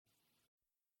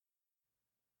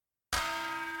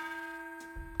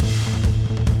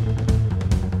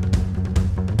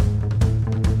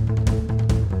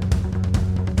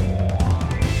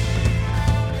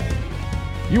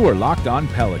You are Locked On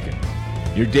Pelicans,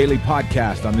 your daily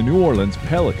podcast on the New Orleans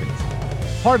Pelicans,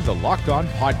 part of the Locked On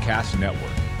Podcast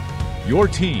Network, your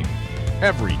team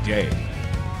every day.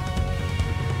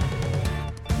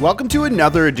 Welcome to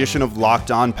another edition of Locked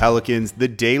On Pelicans, the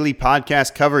daily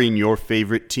podcast covering your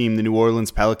favorite team, the New Orleans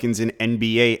Pelicans, and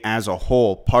NBA as a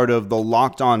whole. Part of the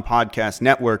Locked On Podcast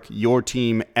Network, your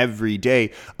team every day.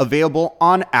 Available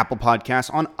on Apple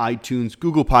Podcasts, on iTunes,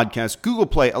 Google Podcasts, Google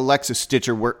Play, Alexa,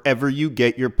 Stitcher, wherever you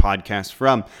get your podcasts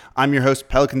from. I'm your host,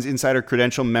 Pelicans Insider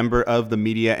Credential, member of the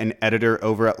media and editor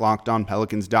over at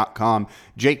LockedOnPelicans.com,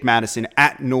 Jake Madison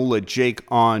at NOLA Jake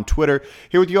on Twitter.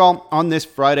 Here with you all on this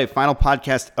Friday, final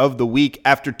podcast of the week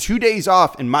after 2 days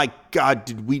off, and my God,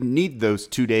 did we need those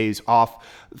 2 days off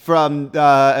from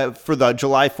for the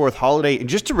July 4th holiday, and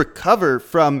just to recover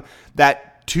from that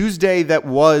Tuesday that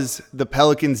was the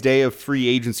Pelicans' day of free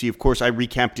agency. Of course, I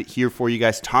recapped it here for you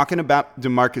guys, talking about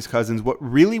DeMarcus Cousins, what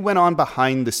really went on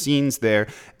behind the scenes there.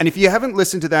 And if you haven't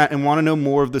listened to that and want to know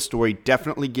more of the story,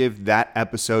 definitely give that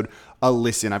episode a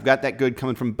listen. I've got that good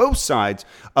coming from both sides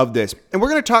of this. And we're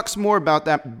going to talk some more about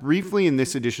that briefly in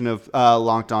this edition of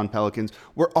Locked On Pelicans.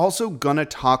 We're also going to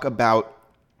talk about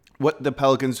what the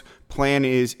Pelicans' plan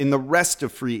is in the rest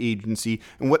of free agency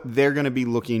and what they're going to be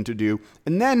looking to do.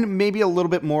 And then maybe a little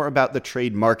bit more about the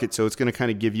trade market. So it's going to kind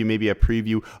of give you maybe a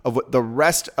preview of what the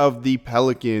rest of the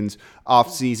Pelicans'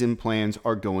 offseason plans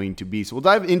are going to be. So we'll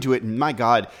dive into it. And my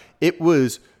God, it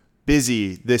was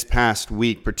busy this past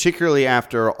week, particularly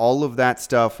after all of that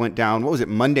stuff went down. What was it?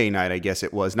 Monday night, I guess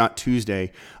it was, not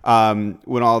Tuesday,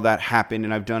 when all that happened.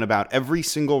 And I've done about every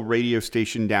single radio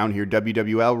station down here,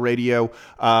 WWL radio,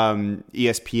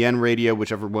 ESPN radio,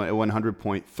 whichever one,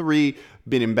 100.3,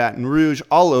 been in Baton Rouge,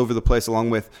 all over the place, along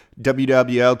with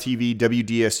WWL TV,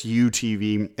 WDSU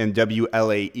TV, and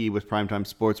WLAE with Primetime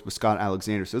Sports with Scott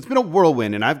Alexander. So it's been a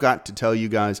whirlwind, and I've got to tell you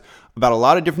guys about a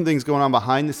lot of different things going on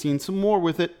behind the scenes, some more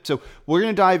with it. So we're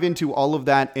going to dive into all of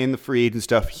that and the free agent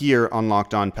stuff here on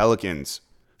Locked On Pelicans.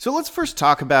 So let's first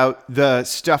talk about the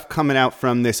stuff coming out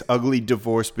from this ugly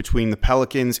divorce between the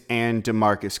Pelicans and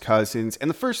DeMarcus Cousins. And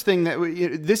the first thing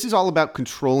this is all about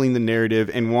controlling the narrative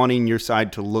and wanting your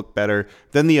side to look better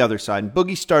than the other side. And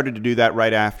Boogie started to do that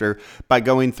right after by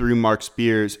going through Mark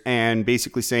Spears and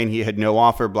basically saying he had no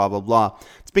offer, blah, blah, blah.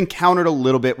 It's been countered a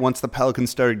little bit once the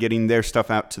Pelicans started getting their stuff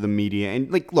out to the media.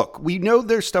 And look, we know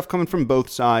there's stuff coming from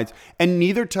both sides, and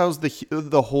neither tells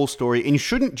the whole story. And you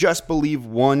shouldn't just believe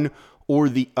one or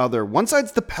the other. One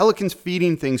side's the Pelicans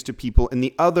feeding things to people, and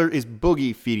the other is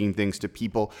Boogie feeding things to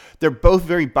people. They're both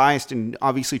very biased and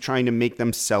obviously trying to make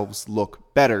themselves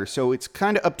look better. So it's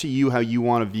kind of up to you how you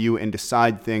want to view and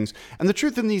decide things. And the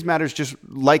truth in these matters just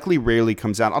likely rarely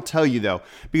comes out. I'll tell you though,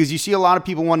 because you see a lot of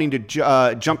people wanting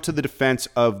to jump to the defense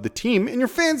of the team, and you're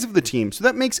fans of the team. So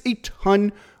that makes a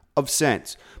ton of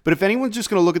sense. But if anyone's just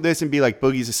going to look at this and be like,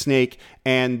 Boogie's a snake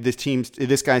and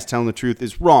this guy's telling the truth,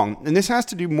 is wrong. And this has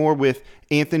to do more with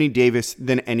Anthony Davis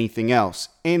than anything else.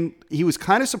 And he was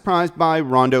kind of surprised by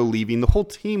Rondo leaving. The whole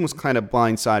team was kind of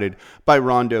blindsided by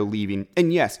Rondo leaving.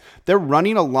 And yes, they're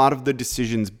running a lot of the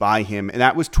decisions by him. And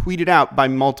that was tweeted out by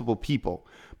multiple people.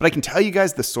 But I can tell you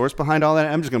guys the source behind all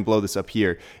that, I'm just going to blow this up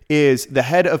here, is the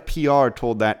head of PR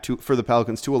told that for the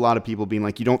Pelicans to a lot of people, being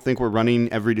like, you don't think we're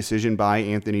running every decision by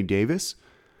Anthony Davis?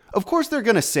 Of course they're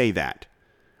going to say that.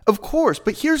 Of course,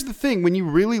 but here's the thing. When you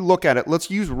really look at it,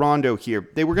 let's use Rondo here.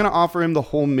 They were going to offer him the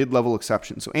whole mid-level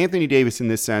exception. So Anthony Davis, in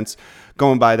this sense,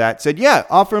 going by that, said, yeah,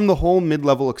 offer him the whole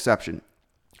mid-level exception.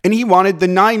 And he wanted the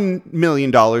 $9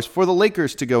 million for the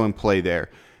Lakers to go and play there.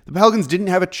 The Pelicans didn't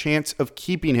have a chance of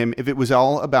keeping him if it was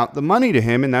all about the money to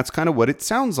him, and that's kind of what it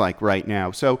sounds like right now.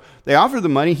 So they offered the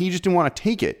money, he just didn't want to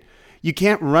take it. You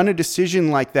can't run a decision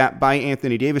like that by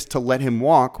Anthony Davis to let him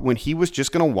walk when he was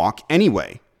just going to walk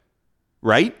anyway.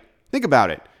 Right? Think about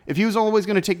it. If he was always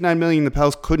going to take $9 million, the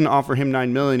Pels couldn't offer him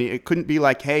 $9 million. It couldn't be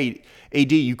like, hey,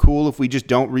 AD, you cool if we just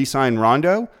don't re-sign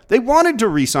Rondo? They wanted to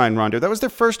re-sign Rondo. That was their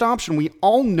first option. We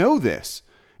all know this.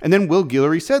 And then Will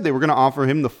Guillory said they were going to offer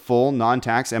him the full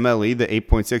non-tax MLE, the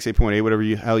 8.6, 8.8, whatever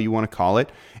hell you want to call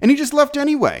it. And he just left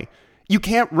anyway. You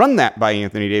can't run that by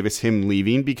Anthony Davis, him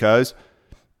leaving, because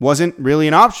wasn't really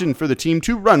an option for the team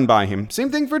to run by him. Same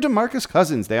thing for DeMarcus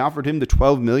Cousins. They offered him the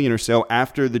 $12 million or so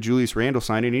after the Julius Randle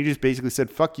signing, and he just basically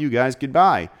said, fuck you guys,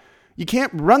 goodbye. You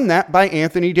can't run that by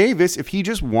Anthony Davis if he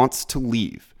just wants to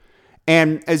leave.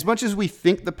 And as much as we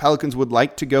think the Pelicans would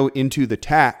like to go into the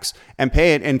tax and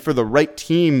pay it, and for the right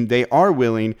team, they are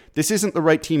willing, this isn't the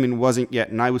right team and wasn't yet.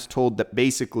 And I was told that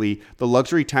basically the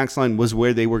luxury tax line was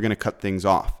where they were going to cut things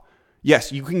off.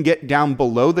 Yes, you can get down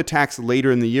below the tax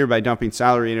later in the year by dumping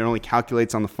salary, and it only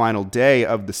calculates on the final day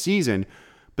of the season,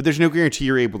 but there's no guarantee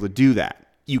you're able to do that.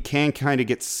 you can kind of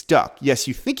get stuck. Yes,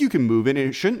 you think you can move it, and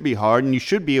it shouldn't be hard, and you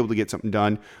should be able to get something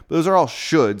done, but those are all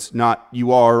shoulds, not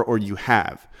you are or you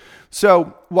have.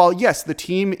 So while, yes, the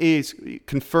team is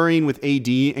conferring with AD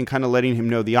and kind of letting him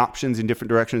know the options in different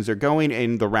directions they're going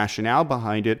and the rationale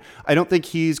behind it, I don't think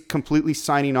he's completely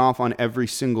signing off on every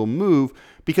single move,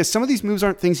 because some of these moves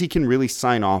aren't things he can really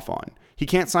sign off on. He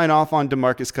can't sign off on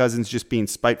DeMarcus Cousins just being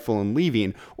spiteful and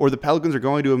leaving, or the Pelicans are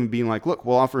going to him and being like, look,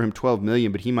 we'll offer him $12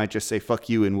 million, but he might just say, fuck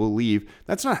you, and we'll leave.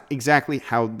 That's not exactly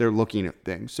how they're looking at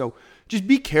things. So just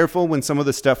be careful when some of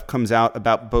the stuff comes out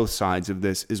about both sides of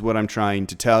this, is what I'm trying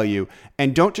to tell you.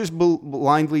 And don't just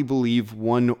blindly believe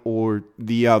one or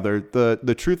the other.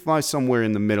 The truth lies somewhere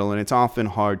in the middle, and it's often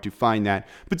hard to find that.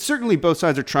 But certainly both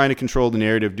sides are trying to control the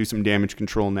narrative, do some damage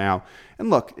control now. And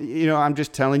look, I'm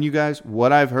just telling you guys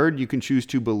what I've heard. You can choose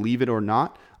to believe it or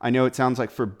not. I know it sounds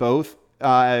like for both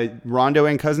Rondo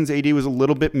and Cousins, AD was a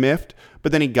little bit miffed,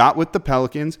 but then he got with the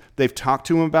Pelicans. They've talked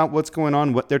to him about what's going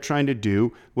on, what they're trying to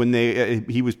do. When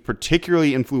he was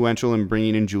particularly influential in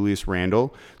bringing in Julius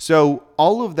Randle. So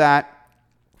all of that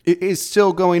is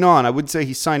still going on. I would say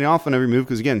he's signing off on every move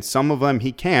because, again, some of them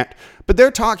he can't. But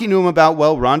they're talking to him about,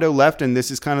 well, Rondo left and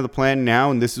this is kind of the plan now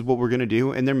and this is what we're going to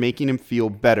do. And they're making him feel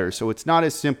better. So it's not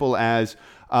as simple as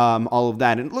all of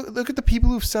that. And look at the people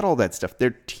who've said all that stuff.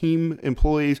 They're team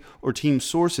employees or team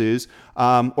sources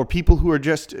or people who are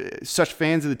just such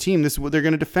fans of the team. This is what they're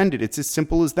going to defend it. It's as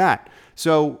simple as that.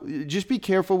 So just be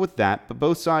careful with that. But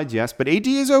both sides, yes. But AD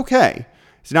is okay.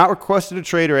 It's not requested a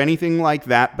trade or anything like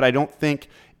that. But I don't think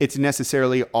it's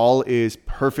necessarily all is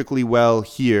perfectly well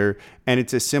here. And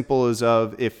it's as simple as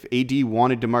if AD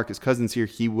wanted DeMarcus Cousins here,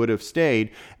 he would have stayed.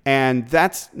 And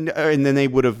then they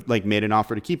would have made an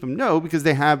offer to keep him. No, because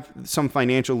they have some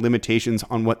financial limitations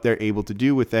on what they're able to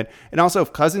do with it. And also,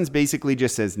 if Cousins basically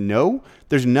just says no,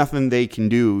 there's nothing they can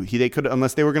do. They could,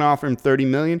 unless they were going to offer him $30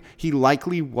 million, he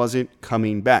likely wasn't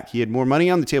coming back. He had more money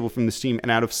on the table from this team,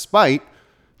 and out of spite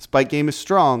game is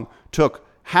strong, took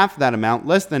half that amount,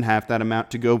 less than half that amount,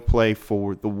 to go play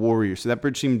for the Warriors. So that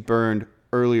bridge seemed burned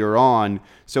earlier on.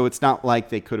 So it's not like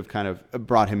they could have kind of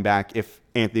brought him back if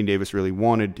Anthony Davis really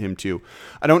wanted him to.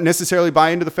 I don't necessarily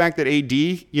buy into the fact that AD,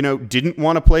 didn't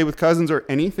want to play with Cousins or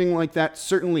anything like that.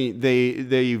 Certainly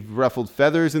they've ruffled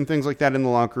feathers and things like that in the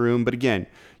locker room. But again,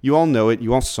 you all know it.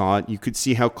 You all saw it. You could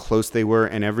see how close they were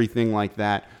and everything like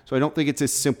that. So I don't think it's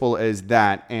as simple as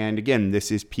that. And again,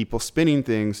 this is people spinning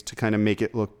things to kind of make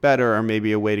it look better, or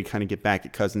maybe a way to kind of get back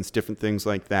at Cousins, different things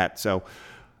like that. So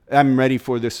I'm ready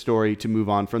for this story to move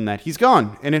on from that. He's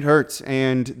gone, and it hurts,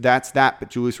 and that's that. But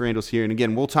Julius Randle's here. And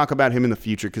again, we'll talk about him in the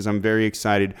future because I'm very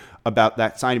excited about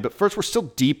that signing. But first, we're still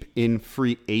deep in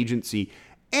free agency.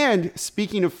 And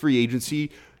speaking of free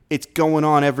agency, it's going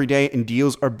on every day and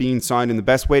deals are being signed. And the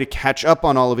best way to catch up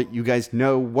on all of it, you guys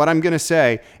know what I'm going to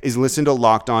say, is listen to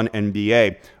Locked On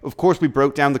NBA. Of course, we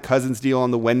broke down the Cousins deal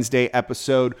on the Wednesday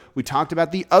episode. We talked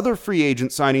about the other free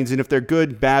agent signings and if they're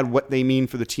good, bad, what they mean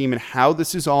for the team and how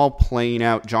this is all playing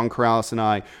out. John Corrales and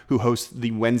I, who host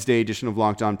the Wednesday edition of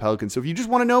Locked On Pelicans. So if you just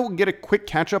want to know, get a quick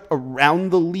catch up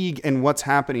around the league and what's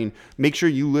happening, make sure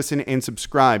you listen and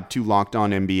subscribe to Locked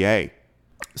On NBA.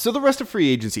 So the rest of free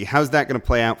agency, how's that going to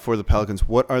play out for the Pelicans?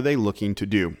 What are they looking to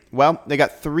do? Well, they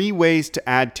got 3 ways to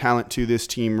add talent to this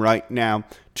team right now.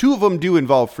 2 of them do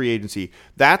involve free agency.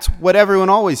 That's what everyone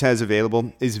always has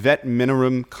available, is vet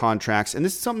minimum contracts. And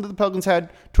this is something that the Pelicans had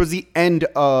towards the end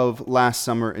of last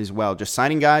summer as well, just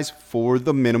signing guys for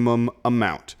the minimum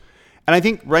amount. And I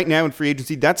think right now in free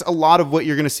agency, that's a lot of what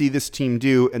you're going to see this team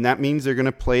do, and that means they're going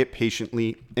to play it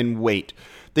patiently and wait.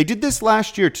 They did this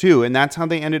last year too, and that's how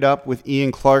they ended up with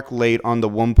Ian Clark late on the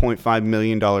 $1.5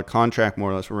 million contract,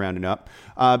 more or less, we're rounding up,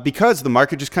 because the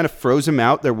market just kind of froze him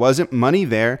out. There wasn't money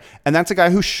there, and that's a guy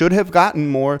who should have gotten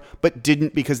more, but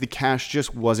didn't because the cash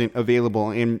just wasn't available.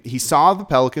 And he saw the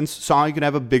Pelicans, saw he could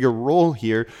have a bigger role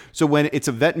here, so when it's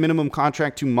a vet minimum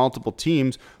contract to multiple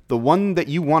teams, the one that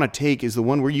you want to take is the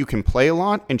one where you can play a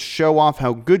lot and show off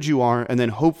how good you are and then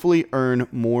hopefully earn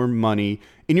more money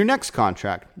in your next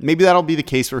contract. Maybe that'll be the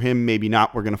case for him, maybe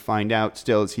not. We're going to find out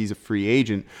still as he's a free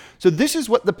agent. So this is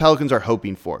what the Pelicans are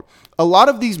hoping for. A lot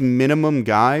of these minimum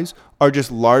guys are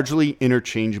just largely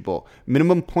interchangeable.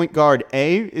 Minimum point guard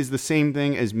A is the same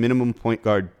thing as minimum point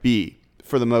guard B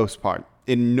for the most part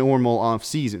in normal off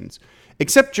seasons.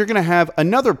 Except you're going to have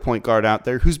another point guard out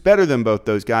there who's better than both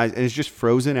those guys and is just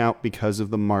frozen out because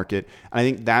of the market. And I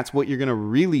think that's what you're going to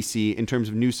really see in terms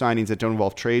of new signings that don't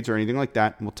involve trades or anything like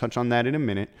that. And we'll touch on that in a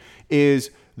minute, is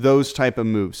those type of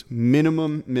moves.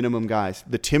 Minimum guys.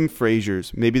 The Tim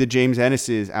Fraziers, maybe the James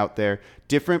Ennis's out there,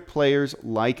 different players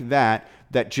like that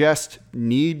that just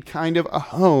need kind of a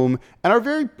home and are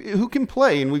who can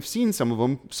play. And we've seen some of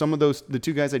them, the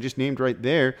two guys I just named right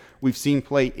there, we've seen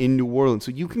play in New Orleans.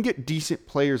 So you can get decent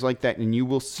players like that, and you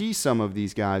will see some of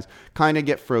these guys kind of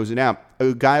get frozen out.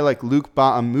 A guy like Luc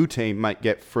Mbah a Moute might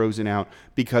get frozen out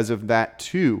because of that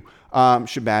too.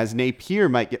 Shabazz Napier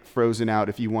might get frozen out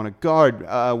if you want to guard.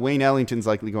 Wayne Ellington's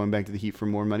likely going back to the Heat for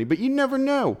more money, but you never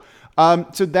know.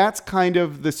 So that's kind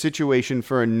of the situation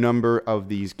for a number of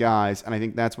these guys, and I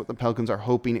think that's what the Pelicans are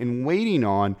hoping and waiting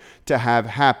on to have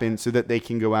happen so that they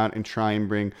can go out and try and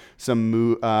bring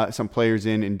some players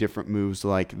in different moves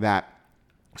like that.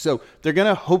 So they're going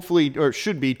to hopefully, or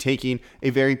should be, taking a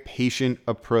very patient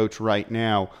approach right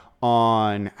now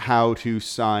on how to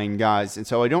sign guys. And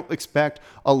so I don't expect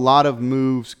a lot of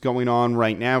moves going on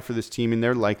right now for this team, and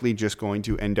they're likely just going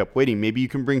to end up waiting. Maybe you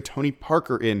can bring Tony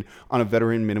Parker in on a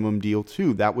veteran minimum deal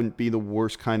too. That wouldn't be the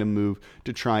worst kind of move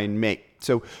to try and make.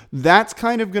 So that's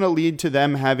kind of going to lead to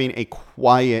them having a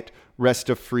quiet rest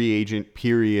of free agent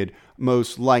period,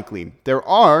 most likely. There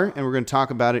are, and we're going to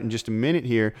talk about it in just a minute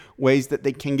here, ways that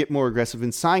they can get more aggressive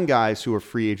and sign guys who are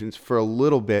free agents for a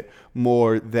little bit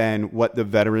more than what the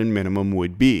veteran minimum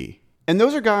would be. And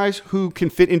those are guys who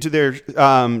can fit into their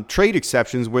trade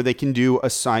exceptions where they can do a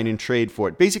sign and trade for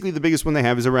it. Basically, the biggest one they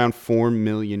have is around $4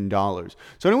 million. So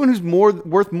anyone who's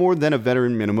worth more than a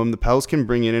veteran minimum, the Pels can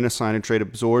bring in a sign and trade,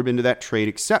 absorb into that trade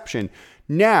exception.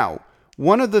 Now,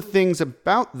 one of the things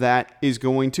about that is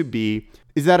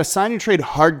that a sign and trade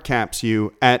hard caps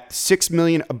you at $6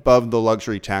 million above the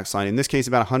luxury tax line. In this case,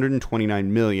 about $129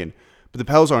 million. But the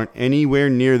Pels aren't anywhere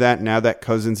near that now that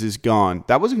Cousins is gone.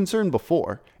 That was a concern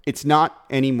before. It's not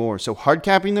anymore. So hard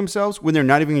capping themselves when they're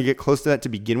not even going to get close to that to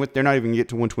begin with, they're not even going to get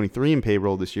to 123 in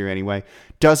payroll this year anyway,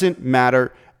 doesn't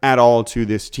matter at all to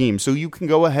this team. So you can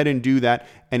go ahead and do that,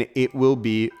 and it will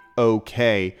be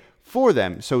okay for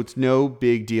them. So it's no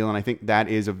big deal, and I think that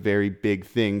is a very big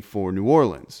thing for New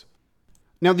Orleans.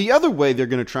 Now, the other way they're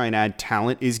going to try and add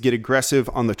talent is get aggressive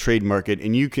on the trade market,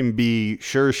 and you can be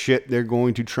sure as shit they're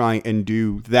going to try and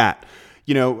do that.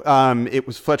 You know, it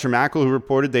was Fletcher Mackel who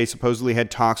reported they supposedly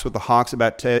had talks with the Hawks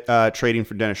about trading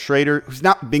for Dennis Schrader, who's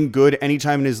not been good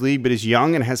anytime in his league, but is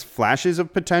young and has flashes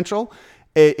of potential.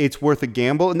 It's worth a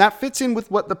gamble, and that fits in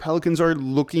with what the Pelicans are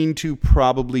looking to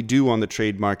probably do on the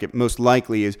trade market. Most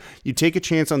likely is you take a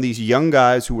chance on these young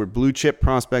guys who were blue chip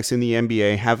prospects in the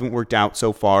NBA, haven't worked out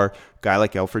so far, guy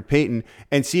like Elfrid Payton,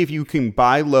 and see if you can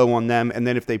buy low on them, and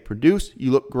then if they produce,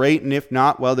 you look great, and if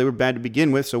not, well, they were bad to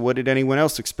begin with, so what did anyone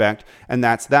else expect? And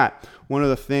that's that. One of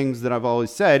the things that I've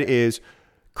always said is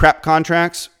crap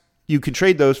contracts, you can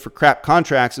trade those for crap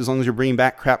contracts as long as you're bringing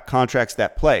back crap contracts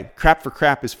that play. Crap for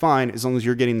crap is fine as long as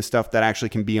you're getting the stuff that actually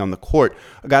can be on the court.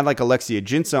 A guy like Alexis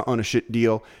Ajinça on a shit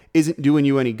deal isn't doing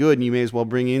you any good, and you may as well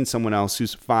bring in someone else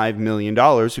who's $5 million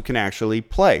who can actually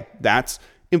play. That's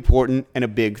important and a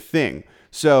big thing.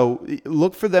 So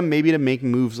look for them maybe to make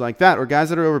moves like that, or guys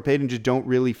that are overpaid and just don't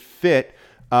really fit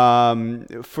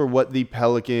for what the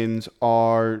Pelicans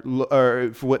are,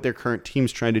 or for what their current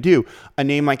team's trying to do. A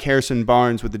name like Harrison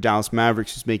Barnes with the Dallas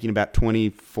Mavericks, who's making about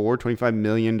 $25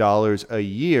 million a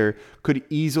year, could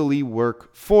easily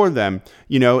work for them.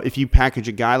 You know, if you package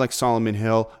a guy like Solomon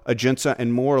Hill, Ajinça,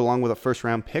 and more along with a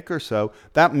first-round pick or so,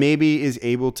 that maybe is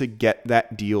able to get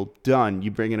that deal done.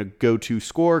 You bring in a go-to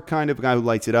scorer, kind of guy who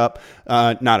lights it up,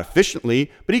 not efficiently,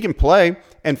 but he can play.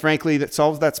 And frankly, that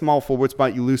solves that small forward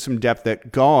spot. You lose some depth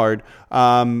at guard,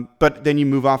 but then you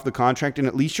move off the contract, and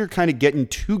at least you're kind of getting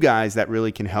two guys that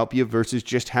really can help you versus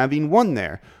just having one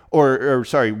there. Or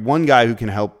one guy who can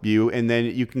help you, and then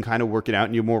you can kind of work it out,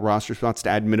 and you have more roster spots to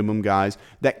add minimum guys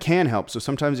that can help. So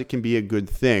sometimes it can be a good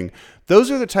thing. Those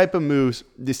are the type of moves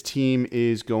this team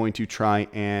is going to try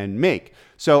and make.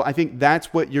 So I think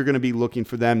that's what you're going to be looking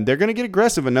for them. They're going to get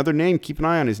aggressive. Another name keep an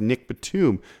eye on is Nick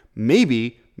Batum.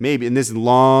 Maybe, in this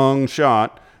long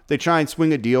shot, they try and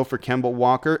swing a deal for Kemba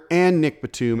Walker and Nick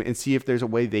Batum and see if there's a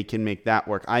way they can make that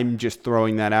work. I'm just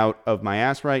throwing that out of my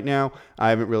ass right now. I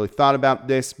haven't really thought about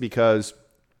this because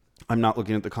I'm not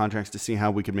looking at the contracts to see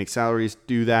how we could make salaries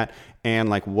do that and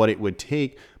like what it would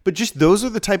take. But just those are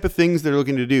the type of things they're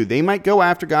looking to do. They might go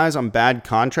after guys on bad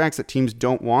contracts that teams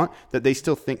don't want that they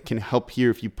still think can help here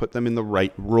if you put them in the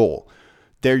right role.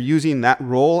 They're using that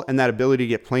role and that ability to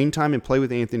get playing time and play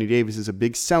with Anthony Davis is a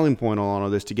big selling point on all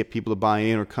of this to get people to buy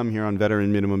in or come here on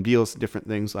veteran minimum deals, different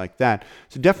things like that.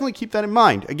 So definitely keep that in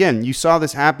mind. Again, you saw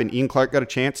this happen. Ian Clark got a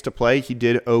chance to play. He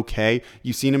did okay.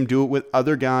 You've seen him do it with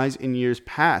other guys in years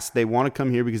past. They want to come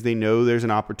here because they know there's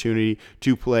an opportunity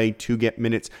to play, to get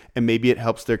minutes, and maybe it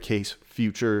helps their case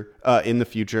in the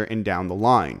future and down the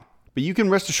line. But you can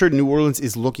rest assured New Orleans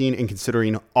is looking and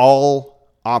considering all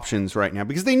options right now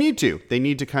because they need to. They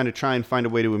need to kind of try and find a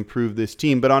way to improve this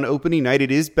team. But on opening night,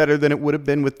 it is better than it would have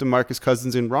been with DeMarcus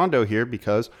Cousins and Rondo here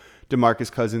because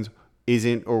DeMarcus Cousins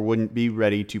isn't or wouldn't be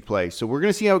ready to play. So we're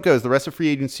going to see how it goes. The rest of free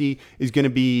agency is going to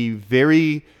be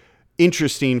very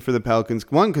interesting for the Pelicans.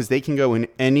 One, because they can go in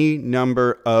any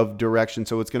number of directions.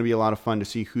 So it's going to be a lot of fun to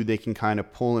see who they can kind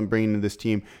of pull and bring into this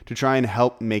team to try and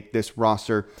help make this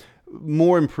roster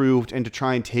more improved and to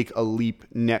try and take a leap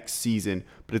next season.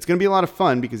 But it's going to be a lot of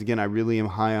fun because, again, I really am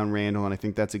high on Randall, and I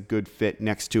think that's a good fit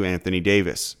next to Anthony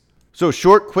Davis. So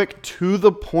short, quick, to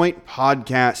the point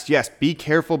podcast. Yes, be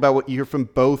careful about what you hear from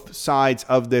both sides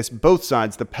of this. Both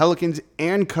sides, the Pelicans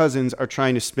and Cousins, are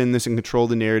trying to spin this and control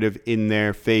the narrative in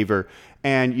their favor.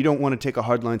 And you don't want to take a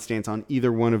hardline stance on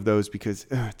either one of those because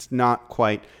it's not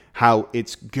quite how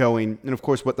it's going. And of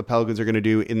course, what the Pelicans are going to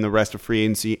do in the rest of free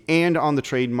agency and on the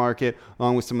trade market,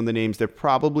 along with some of the names they're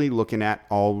probably looking at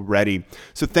already.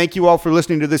 So thank you all for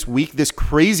listening to this week, this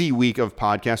crazy week of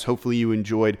podcasts. Hopefully you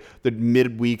enjoyed the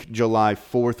midweek July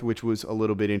 4th, which was a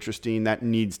little bit interesting. That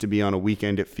needs to be on a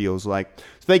weekend, it feels like.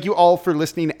 So thank you all for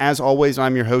listening. As always,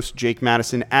 I'm your host, Jake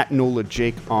Madison, at NOLA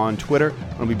Jake on Twitter.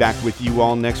 I'll be back with you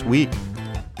all next week.